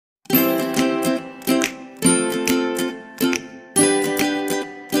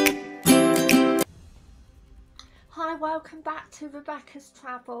welcome back to Rebecca's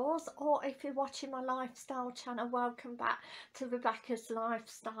Travels, or if you're watching my lifestyle channel, welcome back to Rebecca's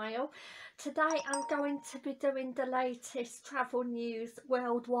Lifestyle. Today I'm going to be doing the latest travel news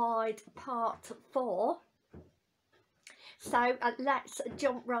worldwide part 4. So let's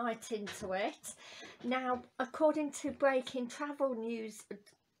jump right into it. Now, according to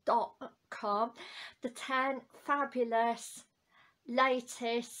breakingtravelnews.com, the 10 fabulous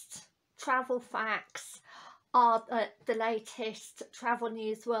latest travel facts are the latest travel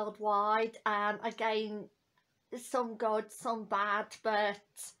news worldwide. Again, some good, some bad, but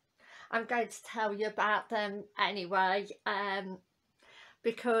I'm going to tell you about them anyway,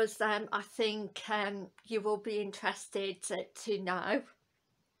 because I think you will be interested to know,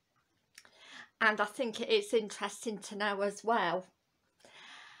 and I think it is interesting to know as well.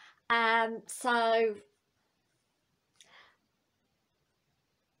 So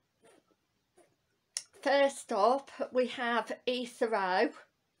first up, we have Heathrow,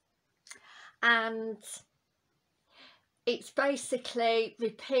 and it's basically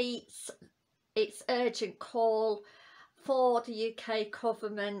repeats its urgent call for the UK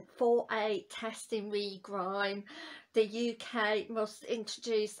government for a testing regime. The UK must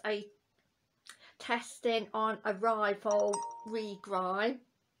introduce a testing on arrival regime.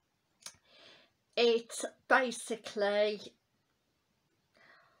 It basically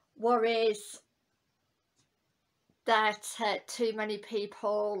worries that too many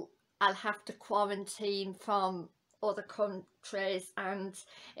people will have to quarantine from other countries, and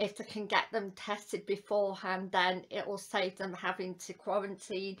if they can get them tested beforehand, then it will save them having to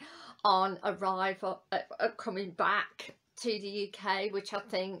quarantine on arrival, coming back to the UK, which I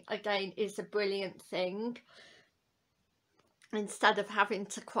think again is a brilliant thing, instead of having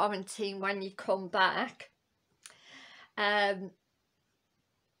to quarantine when you come back.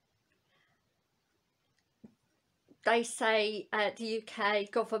 They say the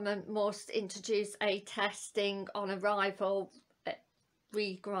UK government must introduce a testing on arrival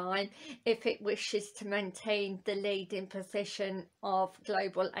regime if it wishes to maintain the leading position of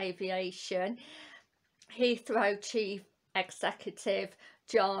global aviation. Heathrow Chief Executive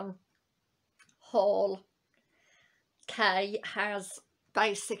John Hall Kay has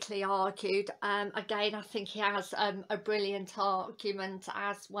basically argued, again I think he has a brilliant argument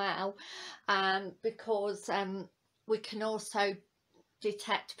as well, because we can also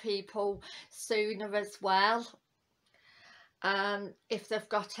detect people sooner as well, if they've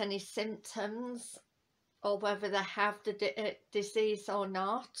got any symptoms or whether they have the disease or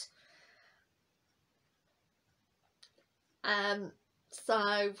not. And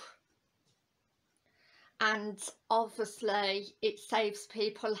obviously it saves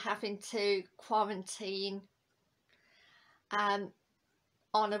people having to quarantine on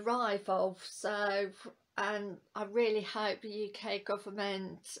arrival. So I really hope the UK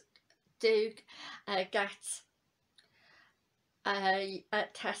government do get a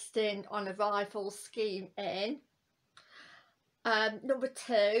testing on arrival scheme in. Number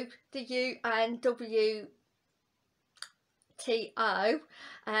 2, the UNWTO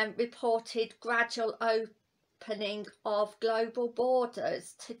reported gradual opening of global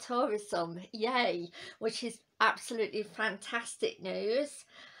borders to tourism. Yay, which is absolutely fantastic news.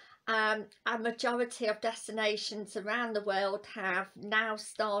 A majority of destinations around the world have now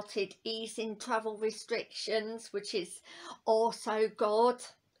started easing travel restrictions, which is also good,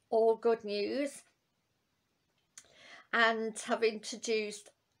 all good news, and have introduced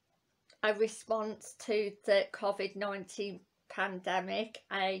a response to the COVID-19 pandemic.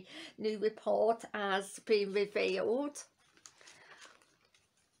 A new report has been revealed.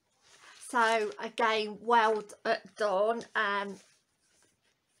 So again, well done.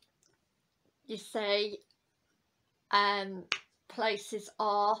 You see, places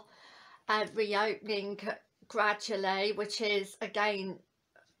are reopening gradually, which is again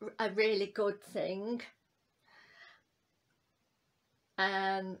a really good thing.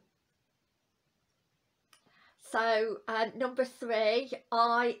 So number 3,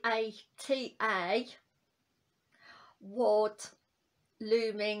 IATA warned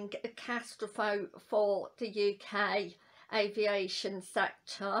looming catastrophe for the UK aviation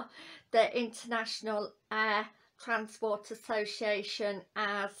sector. The International Air Transport Association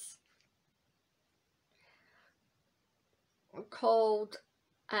has called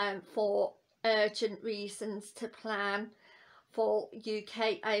for urgent reasons to plan for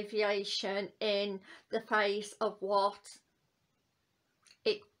UK aviation in the face of what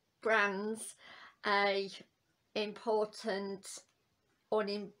it brands a important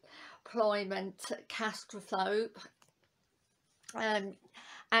unemployment catastrophe. And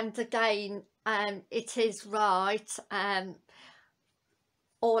again, it is right,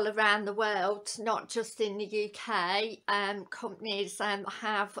 all around the world, not just in the UK. Companies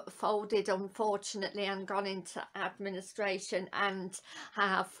have folded, unfortunately, and gone into administration, and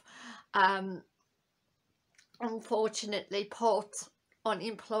have unfortunately put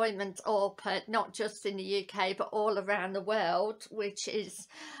unemployment up, not just in the UK but all around the world, which is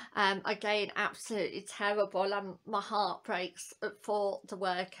again absolutely terrible, and my heart breaks for the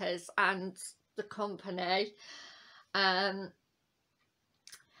workers and the company. And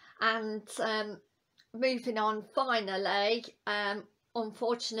moving on, finally,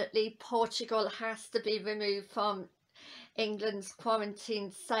 unfortunately Portugal has to be removed from England's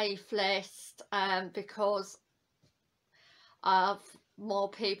quarantine safe list because of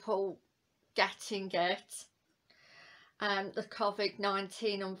more people getting it, the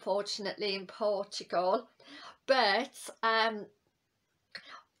COVID-19, unfortunately, in Portugal. But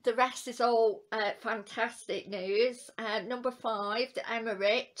the rest is all fantastic news. Number 5, the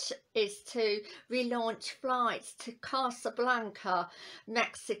Emirates is to relaunch flights to Casablanca,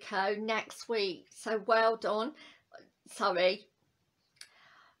 Mexico next week. So well done. Sorry.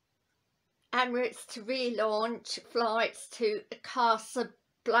 Emirates to relaunch flights to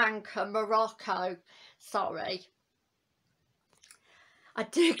Casablanca, Morocco. Sorry. I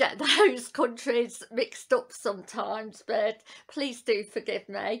do get those countries mixed up sometimes, but please do forgive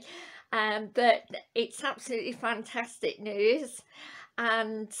me. But it's absolutely fantastic news,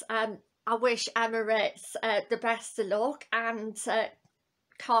 and I wish Emirates the best of luck, and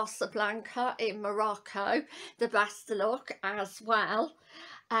Casablanca in Morocco the best of luck as well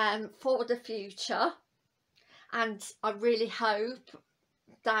for the future. And I really hope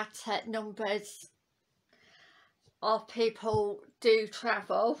that numbers of people do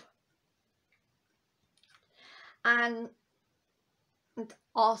travel and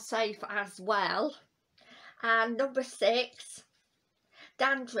are safe as well. And number 6,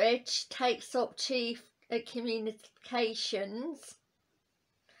 Dandridge takes up Chief Communications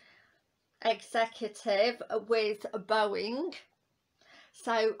Executive with Boeing.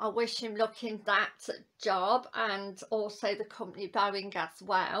 So I wish him luck in that job, and also the company Boeing as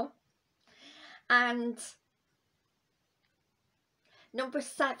well. And number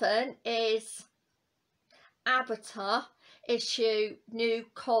 7 is Aberta issue new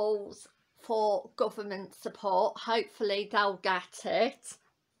calls for government support. Hopefully they'll get it,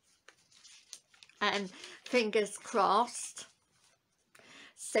 and fingers crossed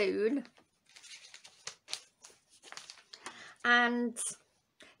soon. And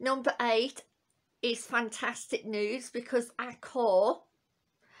number 8 is fantastic news, because Accor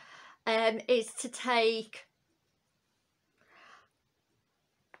is to take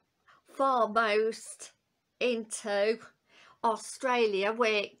foremost into Australia,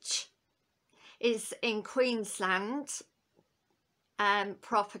 which is in Queensland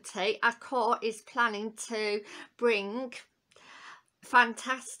property. Accor is planning to bring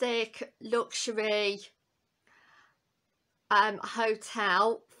fantastic luxury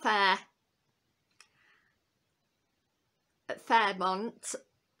hotel Fairmont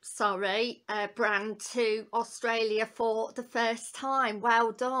brand to Australia for the first time.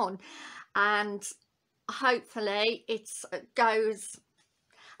 Well done, and hopefully it goes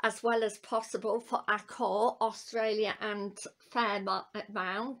as well as possible for Accor, Australia and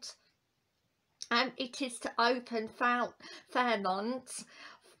Fairmont. And it is to open Fairmont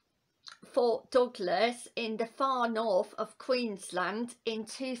Fort Douglas in the far north of Queensland in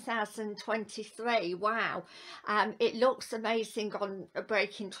 2023. Wow. It looks amazing on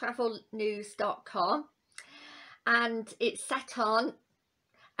breakingtravelnews.com, and it's set on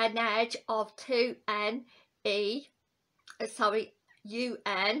an edge of UNESCO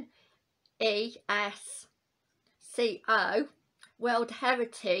World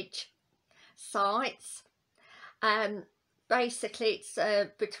Heritage sites. Basically it's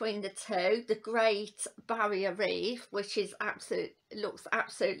between the two, the Great Barrier Reef, which is looks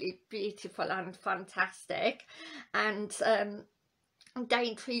absolutely beautiful and fantastic, and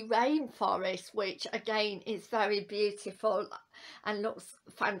Daintree Rainforest, which again is very beautiful and looks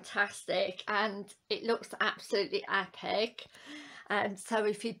fantastic, and it looks absolutely epic. And so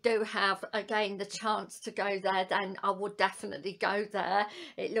if you do have again the chance to go there, then I would definitely go there.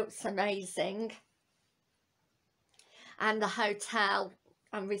 It looks amazing, and the hotel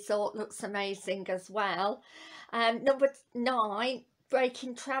and resort looks amazing as well. Number 9,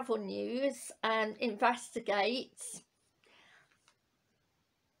 breaking travel news, investigates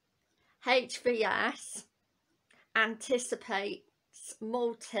HVS anticipates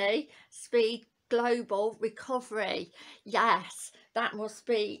multi-speed global recovery. Yes, that must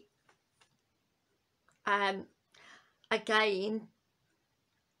be again,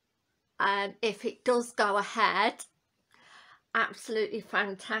 if it does go ahead, absolutely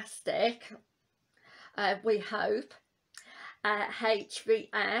fantastic. We hope.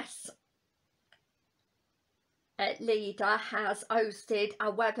 HVS leader has hosted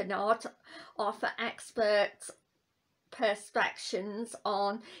a webinar to offer expert perspectives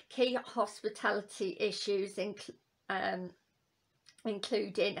on key hospitality issues,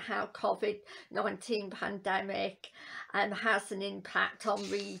 including how COVID-19 pandemic has an impact on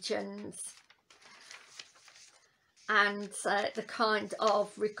regions, and the kind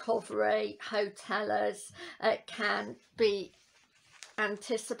of recovery hoteliers can be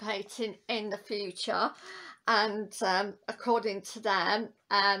anticipating in the future. And according to them,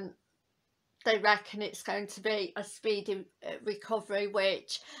 they reckon it's going to be a speedy recovery,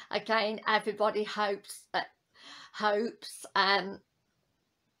 which again everybody hopes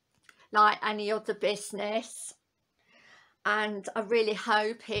like any other business. And I really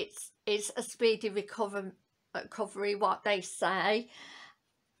hope it's a speedy recovery, what they say.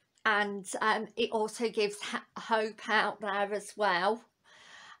 And it also gives hope out there as well,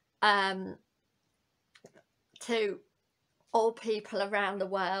 to all people around the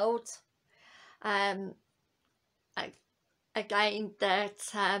world, again, that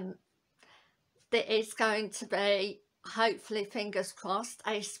there is going to be, hopefully, fingers crossed,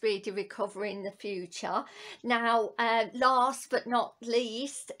 a speedy recovery in the future. Now, last but not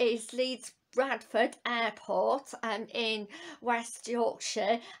least is Leeds Bradford Airport in West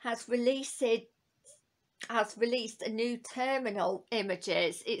Yorkshire has released a new terminal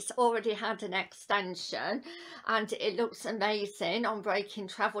images. It's already had an extension and it looks amazing on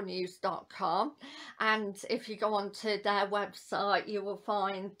breakingtravelnews.com, and if you go onto their website you will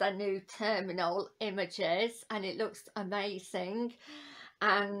find the new terminal images, and it looks amazing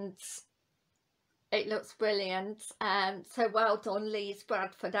and it looks brilliant. So well done, Leeds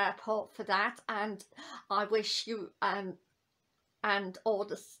Bradford Airport, for that, and I wish you and all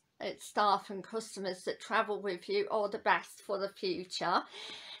the staff and customers that travel with you all the best for the future.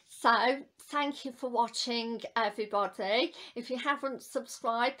 So thank you for watching, everybody. If you haven't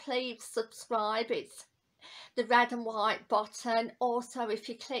subscribed, please subscribe. It's the red and white button. Also, if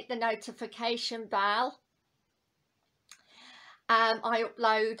you click the notification bell, I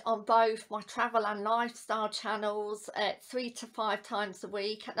upload on both my travel and lifestyle channels 3 to 5 times a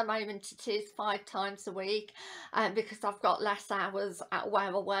week. At the moment it is 5 times a week, because I've got less hours at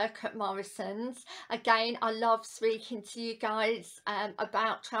where I work at Morrison's. Again, I love speaking to you guys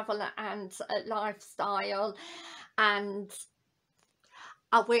about travel and lifestyle, and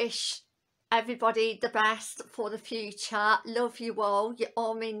I wish everybody the best for the future. Love you all. You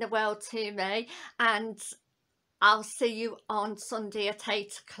all mean the world to me, and I'll see you on Sunday at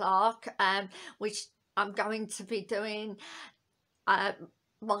 8 o'clock, which I'm going to be doing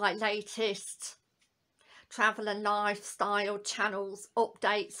my latest travel and lifestyle channels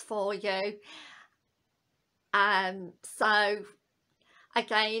updates for you. So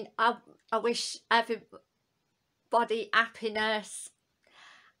again, I wish everybody happiness,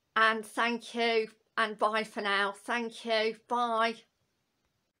 and thank you, and bye for now. Thank you, bye.